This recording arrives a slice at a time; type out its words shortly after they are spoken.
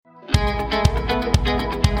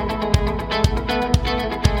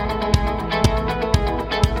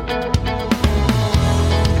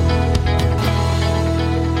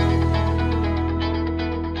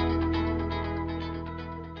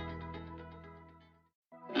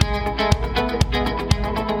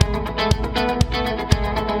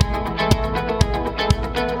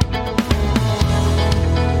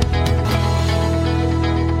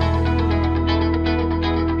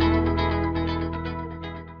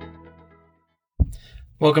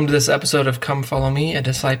Welcome to this episode of Come Follow Me, A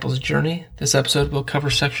Disciple's Journey. This episode will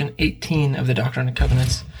cover section 18 of the Doctrine and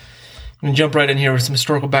Covenants. I'm going to jump right in here with some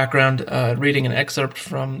historical background, reading an excerpt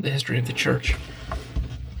from the history of the church.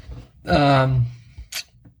 So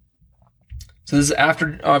this is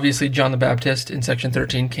after, obviously, John the Baptist in section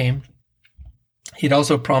 13 came. He'd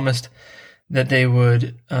also promised that they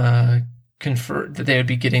would confer, that they would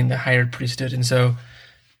be getting the hired priesthood. And so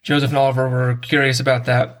Joseph and Oliver were curious about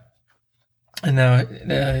that. And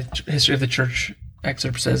the history of the church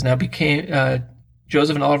excerpt says,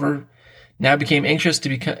 Joseph and Oliver now became anxious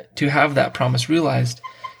to have that promise realized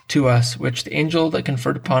to us, which the angel that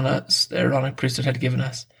conferred upon us the Aaronic priesthood had given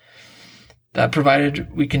us. That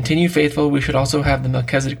provided we continue faithful, we should also have the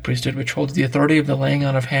Melchizedek priesthood, which holds the authority of the laying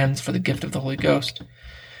on of hands for the gift of the Holy Ghost.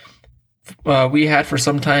 We had for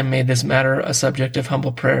some time made this matter a subject of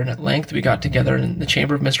humble prayer, and at length we got together in the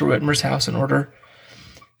chamber of Mr. Whitmer's house in order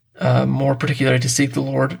more particularly to seek the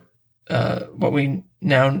Lord, what we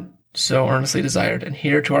now so earnestly desired. And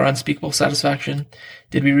here, to our unspeakable satisfaction,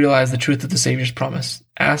 did we realize the truth of the Savior's promise.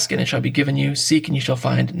 Ask, and it shall be given you. Seek, and you shall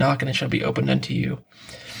find. Knock, and it shall be opened unto you.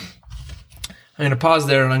 I'm going to pause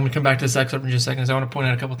there, and I'm going to come back to this excerpt in just a second, because I want to point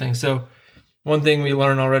out a couple things. So one thing we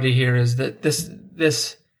learn already here is that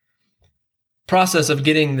this process of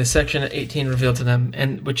getting the section 18 revealed to them,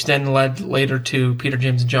 and which then led later to Peter,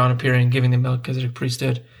 James, and John appearing, giving the Melchizedek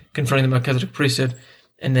priesthood, conferring the Melchizedek priesthood,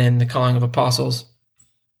 and then the calling of apostles.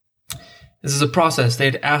 This is a process. They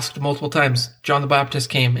had asked multiple times. John the Baptist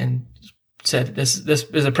came and said, this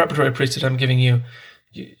is a preparatory priesthood I'm giving you.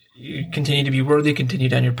 You continue to be worthy, continue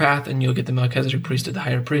down your path, and you'll get the Melchizedek priesthood, the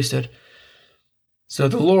higher priesthood. So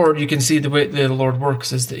the Lord, you can see the way the Lord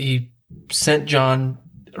works is that he sent John,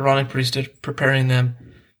 Aaronic priesthood, preparing them.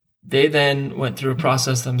 They then went through a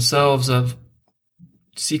process themselves of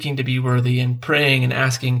seeking to be worthy and praying and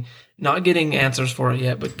asking, not getting answers for it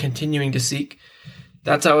yet, but continuing to seek.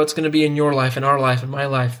 That's how it's going to be in your life, in our life, in my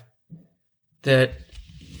life, that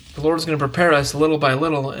the Lord is going to prepare us little by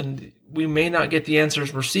little, and we may not get the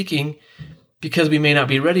answers we're seeking because we may not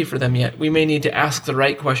be ready for them yet. We may need to ask the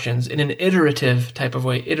right questions in an iterative type of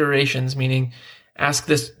way, iterations, meaning ask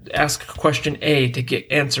question A to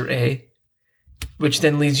get answer A, which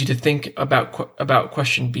then leads you to think about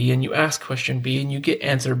question B, and you ask question B, and you get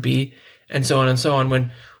answer B, and so on and so on.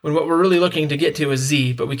 When what we're really looking to get to is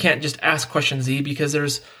Z, but we can't just ask question Z because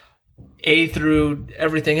there's A through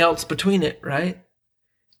everything else between it, right?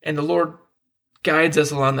 And the Lord guides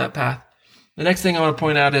us along that path. The next thing I want to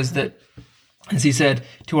point out is that, as he said,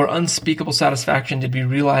 to our unspeakable satisfaction did we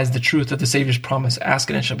realize the truth of the Savior's promise. Ask,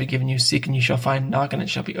 and it shall be given you. Seek, and you shall find. Knock, and it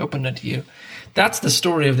shall be opened unto you. That's the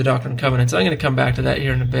story of the Doctrine and Covenants. I'm going to come back to that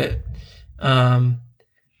here in a bit. But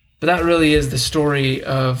that really is the story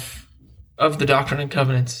of the Doctrine and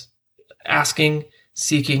Covenants. Asking,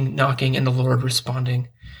 seeking, knocking, and the Lord responding.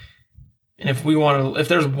 And if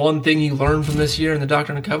there's one thing you learn from this year in the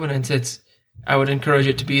Doctrine and Covenants, I would encourage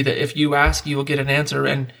it to be that if you ask, you will get an answer.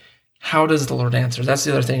 And how does the Lord answer? That's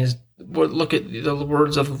the other thing, is look at the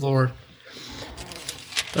words of the Lord.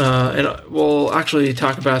 And we'll actually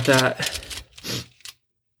talk about that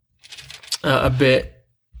a bit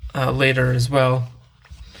later as well.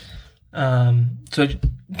 So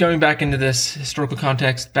going back into this historical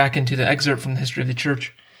context, back into the excerpt from the history of the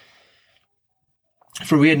church.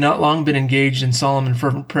 For we had not long been engaged in solemn and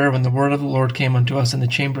fervent prayer when the word of the Lord came unto us in the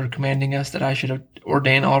chamber, commanding us that I should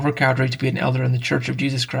ordain Oliver Cowdery to be an elder in the church of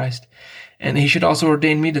Jesus Christ, and he should also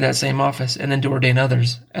ordain me to that same office, and then to ordain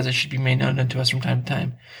others, as it should be made known unto us from time to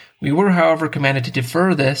time. We were, however, commanded to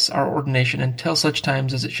defer this, our ordination, until such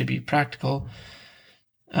times as it should be practical,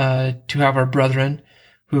 to have our brethren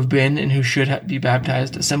who have been and who should be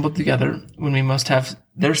baptized assembled together, when we must have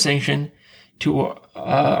their sanction to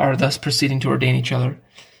are thus proceeding to ordain each other,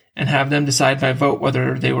 and have them decide by vote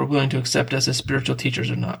whether they were willing to accept us as spiritual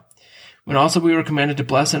teachers or not. When also we were commanded to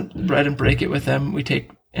bless bread and break it with them, to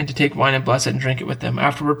take wine and bless it and drink it with them.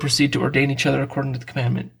 Afterward proceed to ordain each other according to the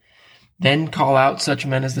commandment. Then call out such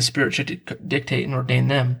men as the Spirit should dictate and ordain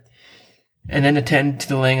them. And then attend to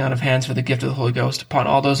the laying on of hands for the gift of the Holy Ghost upon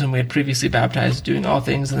all those whom we had previously baptized, doing all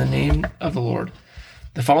things in the name of the Lord.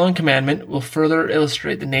 The following commandment will further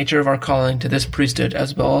illustrate the nature of our calling to this priesthood,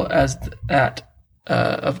 as well as that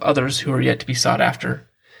of others who are yet to be sought after.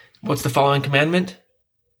 What's the following commandment?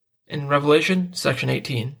 In Revelation, section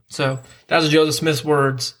 18. So that was Joseph Smith's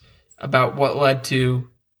words about what led to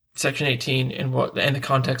section 18 and the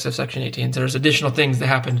context of section 18. So there's additional things that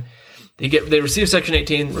happened. They received section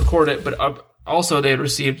 18, record it, but also they had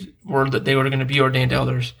received word that they were going to be ordained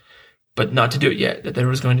elders. but not to do it yet, that there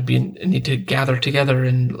was going to be a need to gather together,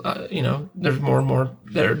 and, there's more and more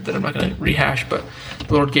there that I'm not going to rehash, but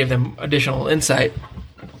the Lord gave them additional insight.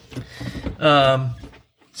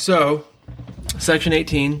 So, section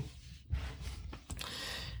 18,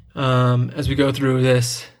 as we go through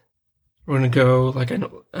this, we're going to go like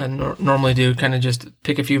I normally do, kind of just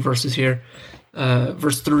pick a few verses here.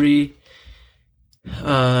 Verse 3,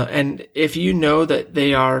 and if you know that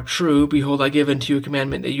they are true, behold, I give unto you a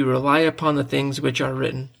commandment, that you rely upon the things which are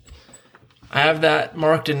written. I have that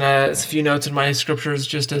marked in a few notes in my scriptures,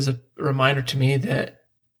 just as a reminder to me that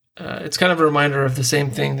it's kind of a reminder of the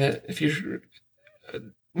same thing that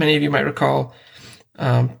many of you might recall,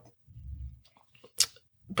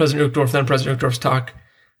 President Uchtdorf's talk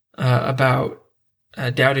about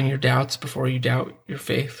doubting your doubts before you doubt your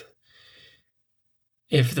faith.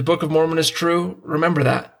 If the Book of Mormon is true, remember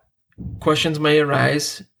that. Questions may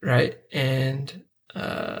arise, right? And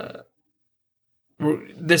the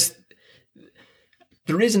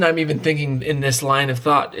reason I'm even thinking in this line of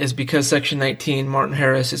thought is because section 19, Martin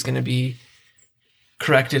Harris is going to be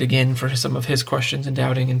corrected again for some of his questions and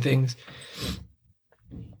doubting and things.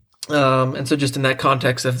 And so just in that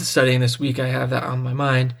context of the studying this week, I have that on my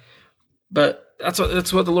mind. But that's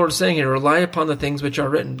what the Lord is saying here. Rely upon the things which are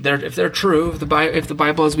written. If they're true, if the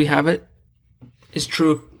Bible as we have it is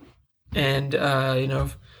true, and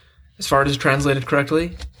as far as it's translated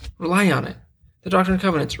correctly, rely on it. The Doctrine and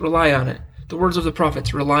Covenants, rely on it. The words of the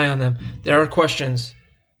prophets, rely on them. There are questions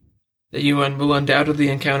that you will undoubtedly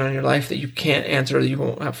encounter in your life that you can't answer, that you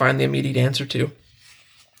won't find the immediate answer to.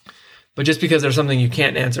 But just because there's something you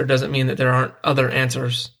can't answer doesn't mean that there aren't other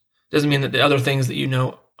answers. Doesn't mean that the other things that you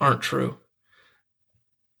know aren't true.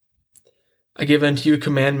 I give unto you a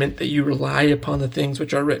commandment, that you rely upon the things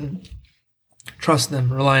which are written. Trust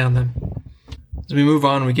them, rely on them. As we move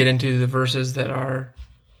on, we get into the verses that are,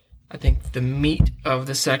 I think, the meat of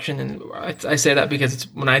the section. And I say that because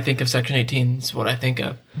when I think of section 18, it's what I think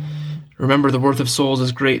of. Remember, the worth of souls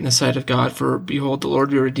is great in the sight of God, for behold, the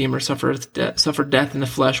Lord your Redeemer suffered death in the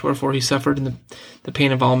flesh, wherefore he suffered in the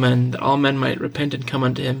pain of all men, that all men might repent and come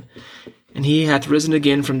unto him. And he hath risen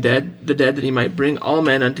again from the dead, that he might bring all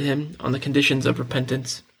men unto him on the conditions of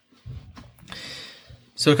repentance.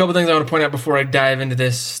 So a couple things I want to point out before I dive into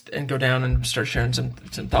this and go down and start sharing some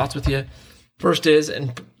thoughts with you. First is,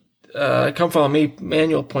 and Come Follow Me,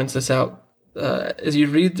 Manuel points this out, as you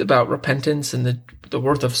read about repentance and the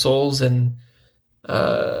worth of souls and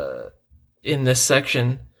in this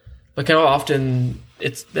section, look how often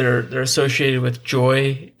they're associated with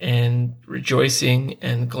joy and rejoicing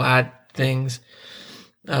and glad things.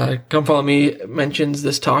 Come Follow Me mentions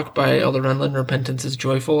this talk by Elder Renlund, Repentance is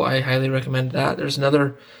Joyful. I highly recommend that. There's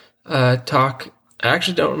another talk. I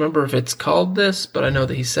actually don't remember if it's called this, but I know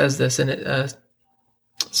that he says this in it.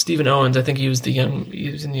 Stephen Owens, I think he was in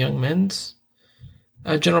the Young Men's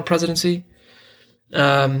General Presidency.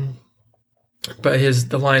 But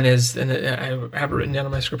the line is, and I have it written down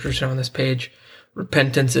on my scriptures here on this page,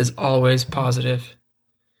 repentance is always positive.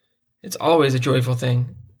 It's always a joyful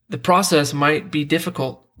thing. The process might be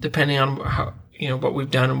difficult depending on how, what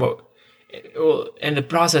we've done and the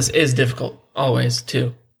process is difficult always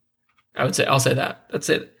too. I'll say that. That's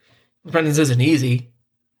it. Repentance isn't easy,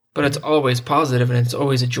 but it's always positive and it's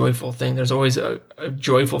always a joyful thing. There's always a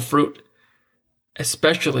joyful fruit,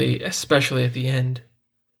 especially at the end.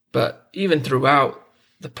 But even throughout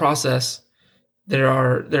the process,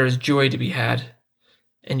 there is joy to be had.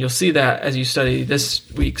 And you'll see that as you study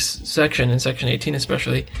this week's section, in section 18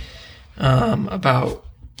 especially, about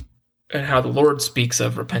and how the Lord speaks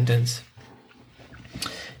of repentance.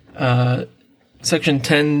 Section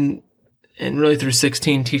 10 and really through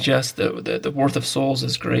 16 teach us that the worth of souls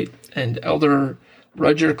is great. And Elder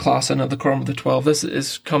Roger Clausen of the Quorum of the 12,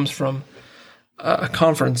 this comes from a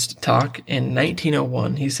conference talk in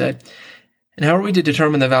 1901. He said, "And how are we to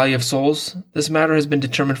determine the value of souls? This matter has been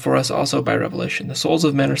determined for us also by revelation. The souls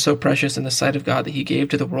of men are so precious in the sight of God that he gave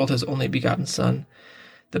to the world his only begotten Son,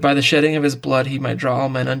 that by the shedding of his blood he might draw all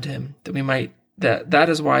men unto him, that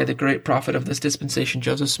is why the great prophet of this dispensation,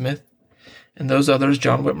 Joseph Smith, and those others,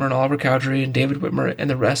 John Whitmer and Oliver Cowdery and David Whitmer and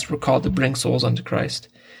the rest, were called to bring souls unto Christ.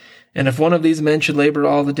 And if one of these men should labor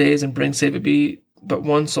all the days and bring, save it be but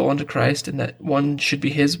one soul unto Christ, and that one should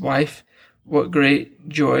be his wife, what great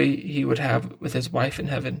joy he would have with his wife in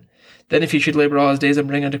heaven. Then if he should labor all his days and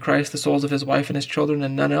bring unto Christ the souls of his wife and his children,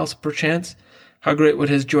 and none else perchance, how great would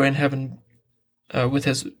his joy in heaven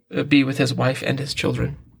be with his wife and his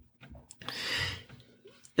children."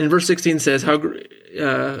 And verse 16 says, how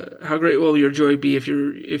great will your joy be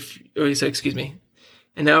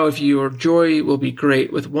and now if your joy will be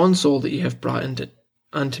great with one soul that you have brought into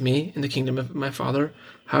unto me in the kingdom of my Father?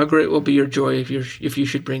 How great will be your joy if you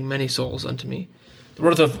should bring many souls unto me. The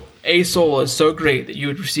worth of a soul is so great that you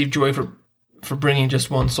would receive joy for bringing just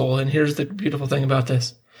one soul. And here's the beautiful thing about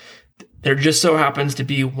this. There just so happens to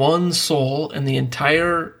be one soul in the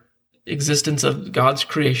entire existence of God's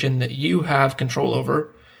creation that you have control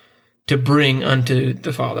over to bring unto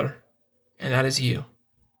the Father, and that is you.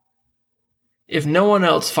 If no one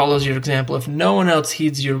else follows your example, if no one else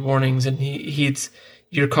heeds your warnings and heeds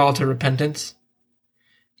your call to repentance,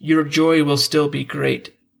 your joy will still be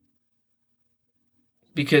great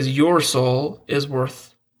because your soul is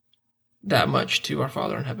worth that much to our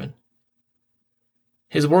Father in heaven.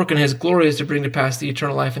 His work and his glory is to bring to pass the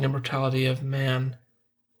eternal life and immortality of man.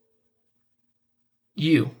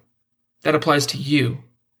 You. That applies to you.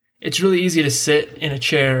 It's really easy to sit in a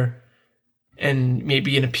chair and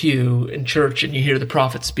maybe in a pew in church and you hear the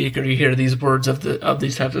prophet speak or you hear these words of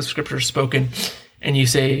these types of scriptures spoken and you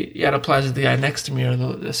say, yeah, it applies to the guy next to me or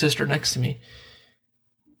the sister next to me.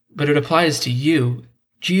 But it applies to you.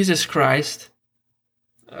 Jesus Christ,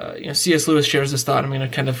 C.S. Lewis shares this thought. I'm going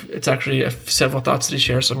to it's actually several thoughts that he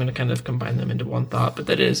shares, so I'm going to kind of combine them into one thought. But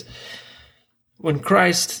that is, when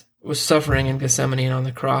Christ was suffering in Gethsemane and on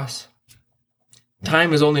the cross,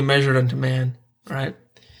 time is only measured unto man, right?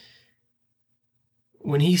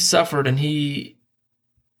 When he suffered and he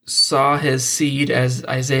saw his seed, as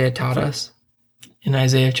Isaiah taught us in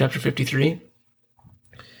Isaiah chapter 53,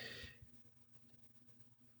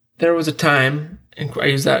 there was a time, and I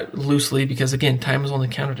use that loosely because, again, time is only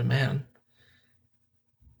counted to man,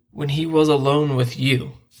 when he was alone with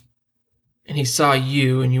you and he saw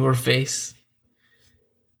you and your face,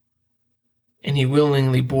 and he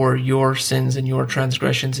willingly bore your sins and your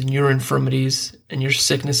transgressions and your infirmities and your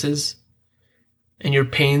sicknesses and your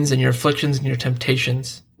pains and your afflictions and your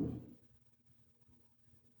temptations.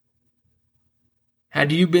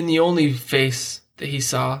 Had you been the only face that he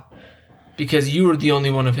saw, because you were the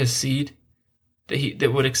only one of his seed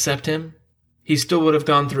that would accept him, he still would have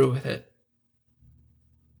gone through with it.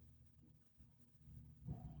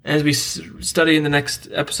 As we study in the next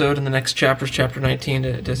episode, in the next chapters, chapter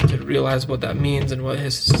 19, to realize what that means and what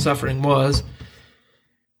his suffering was,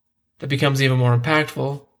 that becomes even more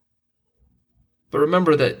impactful. But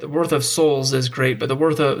remember that the worth of souls is great, but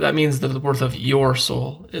that means that the worth of your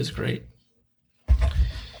soul is great.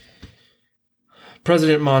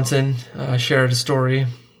 President Monson shared a story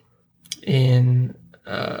in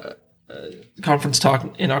a conference talk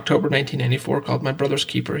in October 1994 called My Brother's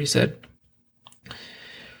Keeper. He said,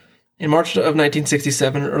 in March of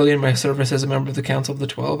 1967, early in my service as a member of the Council of the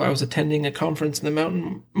 12, I was attending a conference in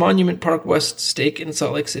the Monument Park West Stake in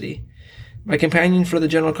Salt Lake City. My companion for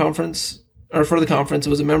the conference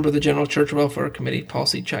was a member of the General Church Welfare Committee, Paul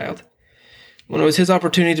C. Child. When it was his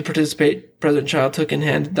opportunity to participate, President Child took in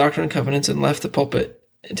hand Doctrine and Covenants and left the pulpit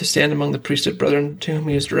to stand among the priesthood brethren to whom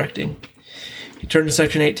he was directing. He turned to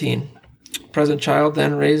section 18. President Child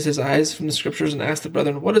then raised his eyes from the scriptures and asked the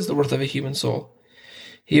brethren, what is the worth of a human soul?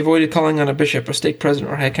 He avoided calling on a bishop, a stake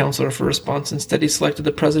president, or high counselor for response. Instead, he selected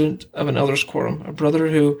the president of an elders' quorum, a brother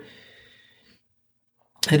who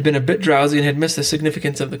had been a bit drowsy and had missed the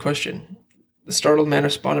significance of the question. The startled man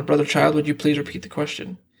responded, Brother Child, would you please repeat the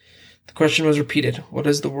question? The question was repeated, what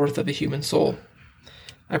is the worth of a human soul?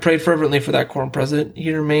 I prayed fervently for that quorum president.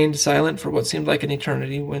 He remained silent for what seemed like an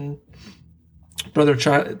eternity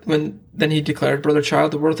then he declared, Brother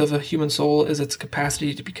Child, the worth of a human soul is its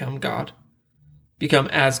capacity to become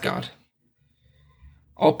as God.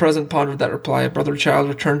 All present pondered that reply. Brother Child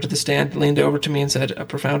returned to the stand, leaned over to me and said, a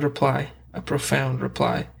profound reply.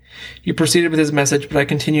 He proceeded with his message, but I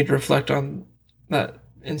continued to reflect on that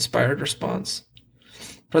inspired response.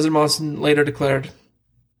 President Monson later declared,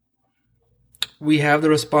 we have the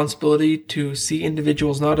responsibility to see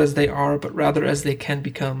individuals not as they are, but rather as they can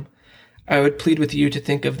become. I would plead with you to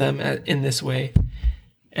think of them in this way.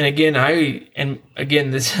 And again,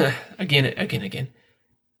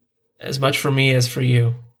 as much for me as for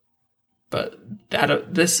you. But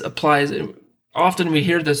this applies. Often we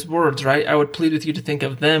hear these words, right? I would plead with you to think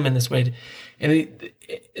of them in this way. And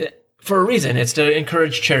for a reason, it's to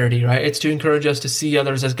encourage charity, right? It's to encourage us to see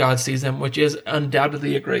others as God sees them, which is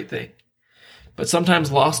undoubtedly a great thing. But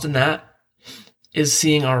sometimes lost in that is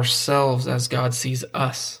seeing ourselves as God sees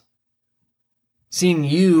us. Seeing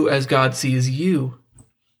you as God sees you.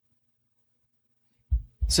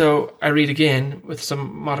 So I read again with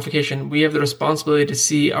some modification. We have the responsibility to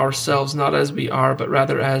see ourselves not as we are, but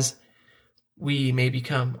rather as we may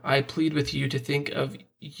become. I plead with you to think of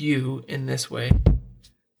you in this way.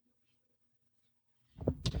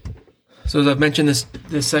 So as I've mentioned,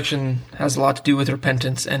 this section has a lot to do with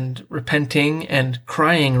repentance and repenting and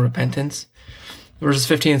crying repentance. Verses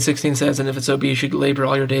 15 and 16 says, "And if it so be, you should labor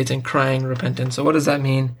all your days in crying repentance." So what does that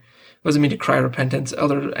mean? What does it mean to cry repentance?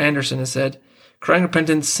 Elder Anderson has said, crying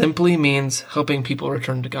repentance simply means helping people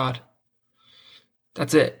return to God.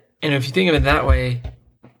 That's it. And if you think of it that way,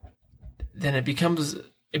 then it becomes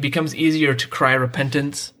easier to cry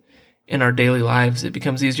repentance in our daily lives. It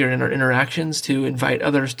becomes easier in our interactions to invite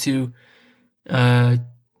others to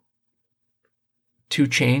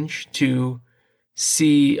change, to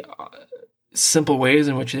see simple ways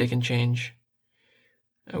in which they can change.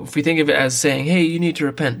 If we think of it as saying, hey, you need to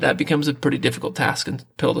repent, that becomes a pretty difficult task and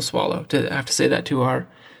pill to swallow, to have to say that to our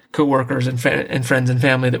coworkers and friends and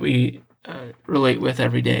family that we relate with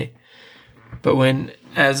every day. But when,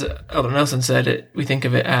 as Elder Nelson said, we think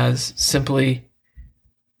of it as simply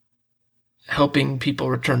helping people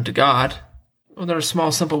return to God. Well, there are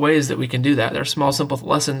small, simple ways that we can do that. There are small, simple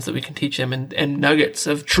lessons that we can teach them and nuggets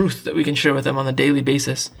of truth that we can share with them on a daily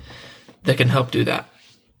basis that can help do that.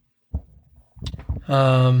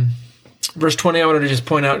 Verse 20, I wanted to just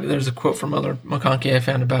point out, there's a quote from Elder McConkie I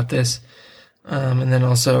found about this, and then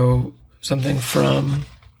also something from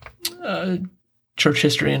Church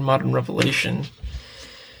History and Modern Revelation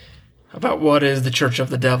about what is the Church of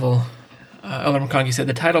the Devil. Elder McConkie said,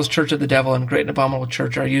 the titles Church of the Devil and Great and Abominable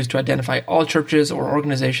Church are used to identify all churches or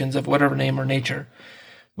organizations of whatever name or nature,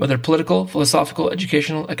 whether political, philosophical,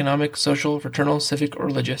 educational, economic, social, fraternal, civic, or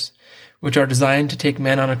religious, which are designed to take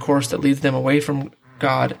men on a course that leads them away from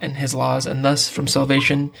God and his laws, and thus from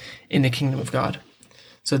salvation in the kingdom of God.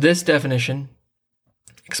 So this definition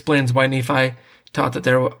explains why Nephi taught that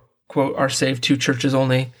there, quote, are saved two churches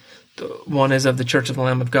only. One is of the church of the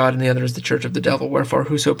Lamb of God, and the other is the church of the devil. Wherefore,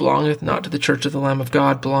 whoso belongeth not to the church of the Lamb of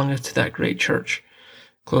God belongeth to that great church.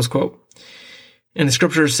 Close quote. In the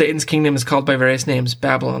scriptures, Satan's kingdom is called by various names: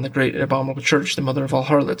 Babylon, the great and abominable church, the mother of all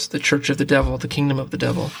harlots, the church of the devil, the kingdom of the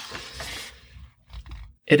devil.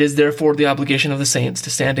 It is therefore the obligation of the saints to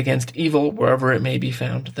stand against evil wherever it may be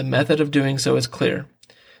found. The method of doing so is clear.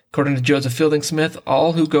 According to Joseph Fielding Smith,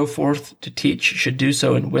 all who go forth to teach should do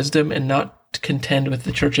so in wisdom and not to contend with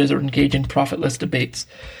the churches or engage in profitless debates,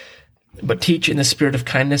 but teach in the spirit of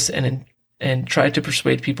kindness and try to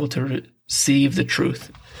persuade people to receive the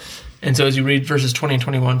truth. And so as you read verses 20 and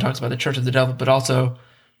 21, it talks about the church of the devil, but also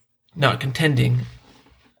not contending.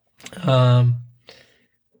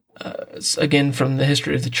 Again, from the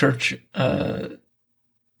history of the church,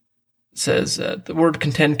 says the word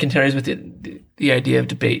contend carries with it the idea of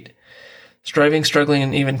debate, striving, struggling,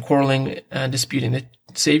 and even quarreling and disputing. The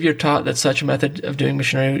Savior taught that such a method of doing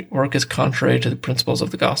missionary work is contrary to the principles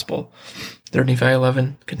of the gospel. 3 Nephi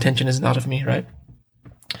 11, contention is not of me, right?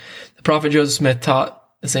 The prophet Joseph Smith taught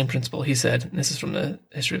the same principle. He said, and this is from the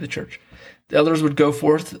history of the church, the elders would go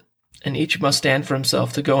forth, and each must stand for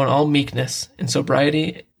himself, to go in all meekness and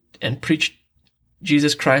sobriety and preach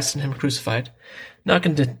Jesus Christ and him crucified, not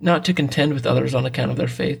to contend with others on account of their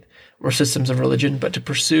faith or systems of religion, but to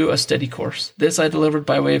pursue a steady course. This I delivered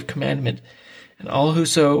by way of commandment, and all who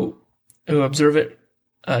observe it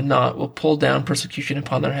not will pull down persecution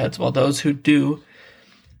upon their heads, while those who do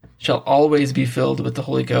shall always be filled with the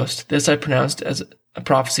Holy Ghost. This I pronounced as a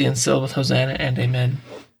prophecy and sealed with Hosanna and Amen.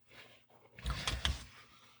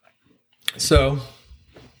 So,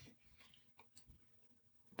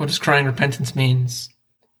 what does crying repentance means?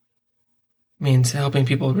 Means helping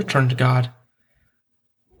people return to God.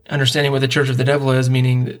 Understanding what the church of the devil is,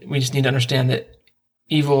 meaning that we just need to understand that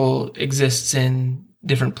evil exists in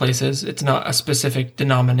different places. It's not a specific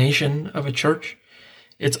denomination of a church.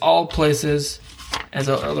 It's all places, as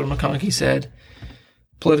Elder McConkie said,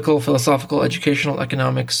 political, philosophical, educational,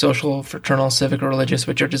 economic, social, fraternal, civic, or religious,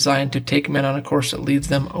 which are designed to take men on a course that leads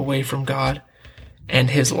them away from God and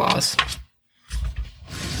his laws.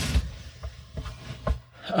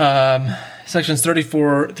 Sections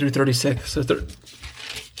 34 through 36. So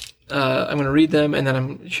I'm going to read them, and then I'm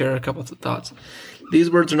going to share a couple of thoughts. These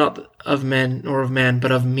words are not of men nor of man,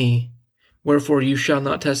 but of me. Wherefore you shall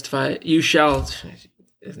not testify. You shall.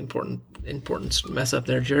 Important mess up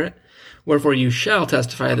there, Jarrett. Wherefore you shall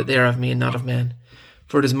testify that they are of me and not of man.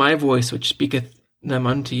 For it is my voice which speaketh them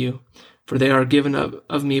unto you. For they are given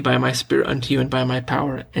of me by my spirit unto you and by my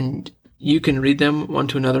power. And you can read them one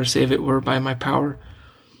to another, save it were by my power.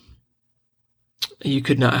 You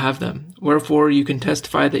could not have them. Wherefore you can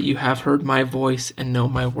testify that you have heard my voice and know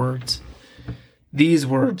my words. These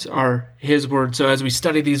words are his words. So as we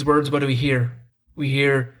study these words, what do we hear? We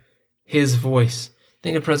hear his voice.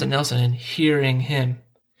 Think of President Nelson and hearing him.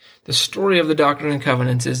 The story of the Doctrine and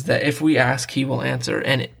Covenants is that if we ask, he will answer.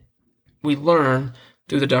 And we learn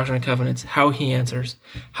through the Doctrine and Covenants, how he answers,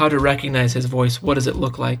 how to recognize his voice, what does it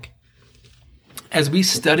look like. As we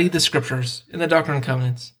study the scriptures in the Doctrine and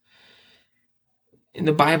Covenants, in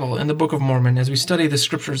the Bible, in the Book of Mormon, as we study the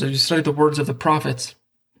scriptures, as we study the words of the prophets,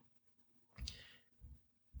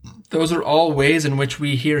 those are all ways in which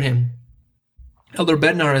we hear him. Elder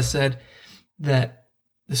Bednar has said that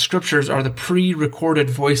the scriptures are the pre-recorded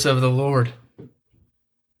voice of the Lord.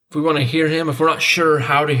 If we want to hear him, if we're not sure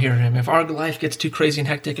how to hear him, if our life gets too crazy and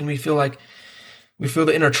hectic and we feel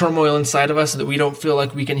the inner turmoil inside of us that we don't feel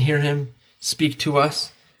like we can hear him speak to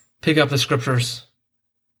us, pick up the scriptures.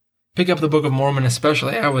 Pick up the Book of Mormon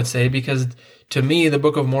especially, I would say, because to me, the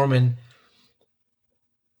Book of Mormon,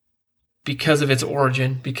 because of its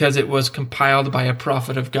origin, because it was compiled by a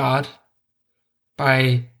prophet of God,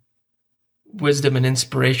 by wisdom and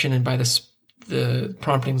inspiration and by the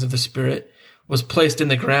promptings of the Spirit, was placed in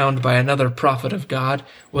the ground by another prophet of God,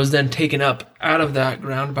 was then taken up out of that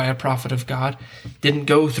ground by a prophet of God, didn't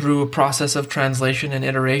go through a process of translation and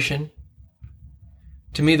iteration.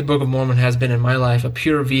 To me, the Book of Mormon has been in my life a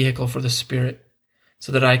pure vehicle for the Spirit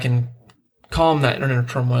so that I can calm that inner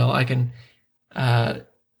turmoil. I can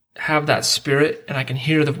have that Spirit and I can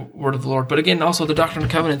hear the word of the Lord. But again, also the Doctrine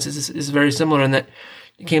and Covenants is very similar in that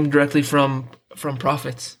it came directly from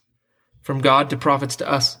prophets, from God to prophets to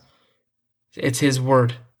us. It's his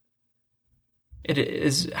word. It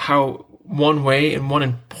is one way and one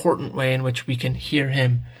important way in which we can hear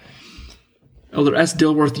him. Elder S.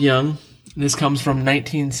 Dilworth Young, this comes from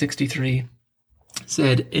 1963,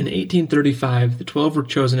 said, in 1835, the 12 were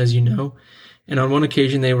chosen, as you know, and on one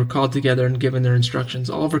occasion they were called together and given their instructions.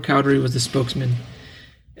 Oliver Cowdery was the spokesman,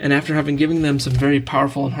 and after having given them some very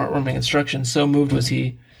powerful and heartwarming instructions, so moved was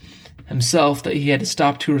he himself that he had to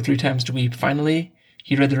stop 2 or 3 times to weep. Finally,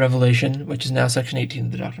 he read the Revelation, which is now section 18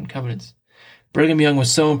 of the Doctrine and Covenants. Brigham Young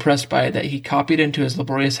was so impressed by it that he copied into his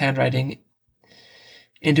laborious handwriting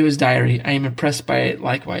into his diary, I am impressed by it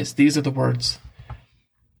likewise. These are the words.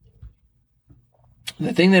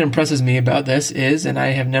 The thing that impresses me about this is, and I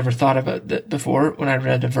have never thought about it before when I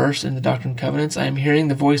read a verse in the Doctrine and Covenants, I am hearing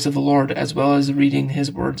the voice of the Lord as well as reading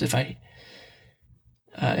his words if I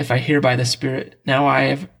hear by the Spirit. Now I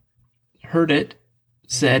have heard it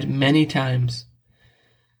said many times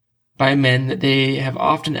by men that they have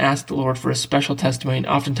often asked the Lord for a special testimony and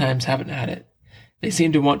oftentimes haven't had it. They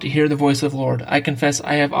seem to want to hear the voice of the Lord. I confess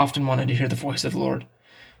I have often wanted to hear the voice of the Lord.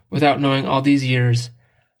 Without knowing all these years,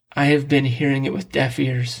 I have been hearing it with deaf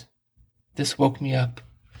ears. This woke me up.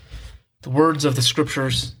 The words of the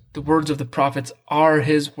scriptures, the words of the prophets are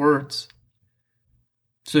his words.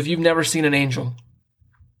 So if you've never seen an angel,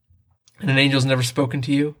 and an angel's never spoken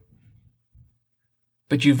to you,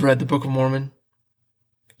 but you've read the Book of Mormon,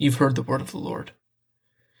 you've heard the word of the Lord.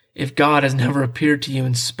 If God has never appeared to you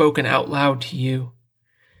and spoken out loud to you,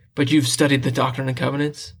 but you've studied the Doctrine and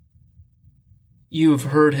Covenants, you have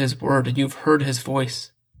heard his word and you've heard his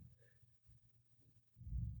voice.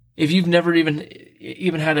 If you've never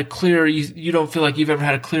even had a clear, you don't feel like you've ever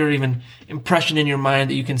had a clear even impression in your mind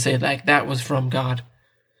that you can say like that was from God,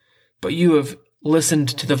 but you have listened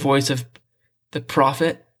to the voice of the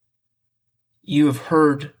prophet, you have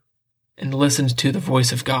heard and listened to the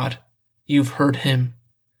voice of God. You've heard him.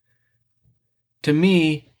 To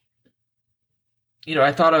me,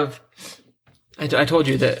 I told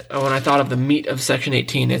you that when I thought of the meat of section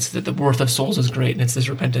 18, it's that the worth of souls is great and it's this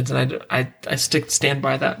repentance. And I stand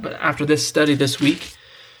by that. But after this study this week,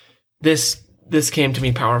 this came to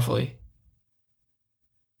me powerfully.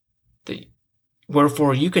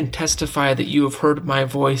 Wherefore you can testify that you have heard my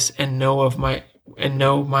voice and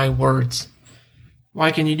know my words.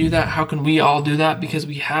 Why can you do that? How can we all do that? Because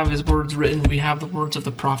we have his words written. We have the words of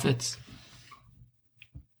the prophets.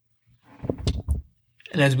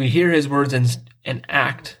 And as we hear his words and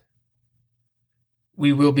act,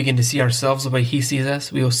 we will begin to see ourselves the way he sees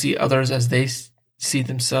us. We will see others as they see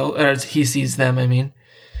themselves, or as he sees them,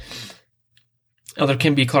 Elder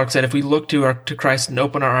Kim B. Clark said, if we look to Christ and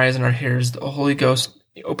open our eyes and our ears, the Holy Ghost,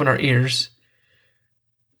 open our ears,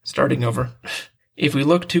 starting over. If we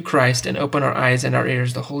look to Christ and open our eyes and our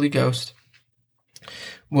ears, the Holy Ghost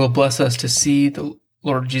will bless us to see the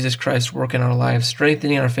Lord Jesus Christ work in our lives,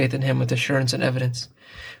 strengthening our faith in him with assurance and evidence.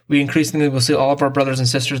 We increasingly will see all of our brothers and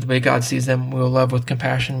sisters the way God sees them. We will love with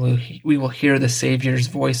compassion. We will hear the Savior's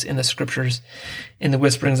voice in the scriptures, in the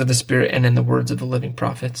whisperings of the Spirit, and in the words of the living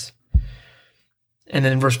prophets. And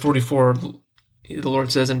then in verse 44, the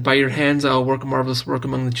Lord says, and by your hands I will work a marvelous work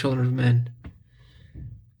among the children of men.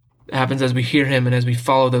 happens as we hear him and as we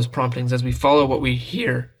follow those promptings, as we follow what we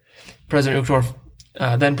hear. President Uchtdorf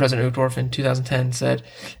then President Uchtdorf in 2010 said,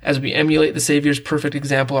 "As we emulate the Savior's perfect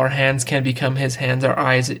example, our hands can become his hands, our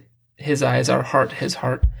eyes his eyes, our heart his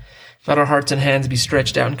heart. Let our hearts and hands be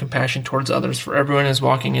stretched out in compassion towards others, for everyone is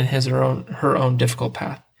walking in his or her own difficult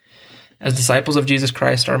path. As disciples of Jesus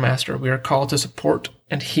Christ, our Master, we are called to support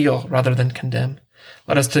and heal rather than condemn.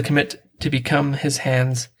 Let us to commit to become his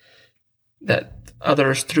hands, that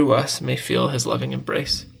others through us may feel his loving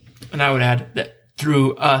embrace." And I would add that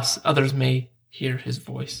through us, others may hear his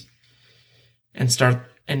voice and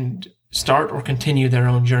start or continue their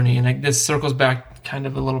own journey. And this circles back kind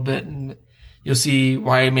of a little bit, and you'll see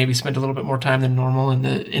why I maybe spent a little bit more time than normal in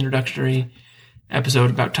the introductory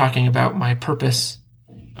episode about talking about my purpose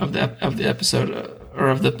of the episode, or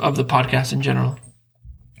of the podcast in general.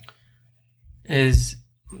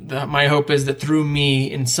 My hope is that through me,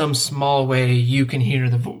 in some small way, you can hear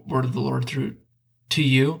the word of the Lord to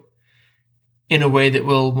you in a way that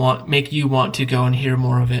will make you want to go and hear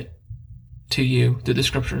more of it to you through the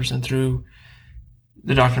scriptures and through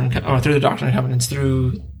the Doctrine and Covenants,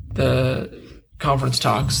 through the conference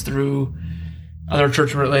talks, through other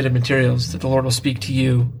church-related materials, that the Lord will speak to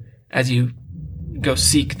you as you go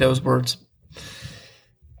seek those words.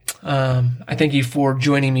 I thank you for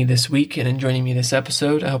joining me this week and in joining me this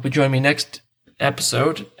episode. I hope you join me next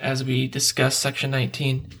episode as we discuss Section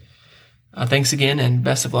 19. Thanks again, and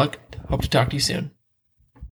best of luck. Hope to talk to you soon.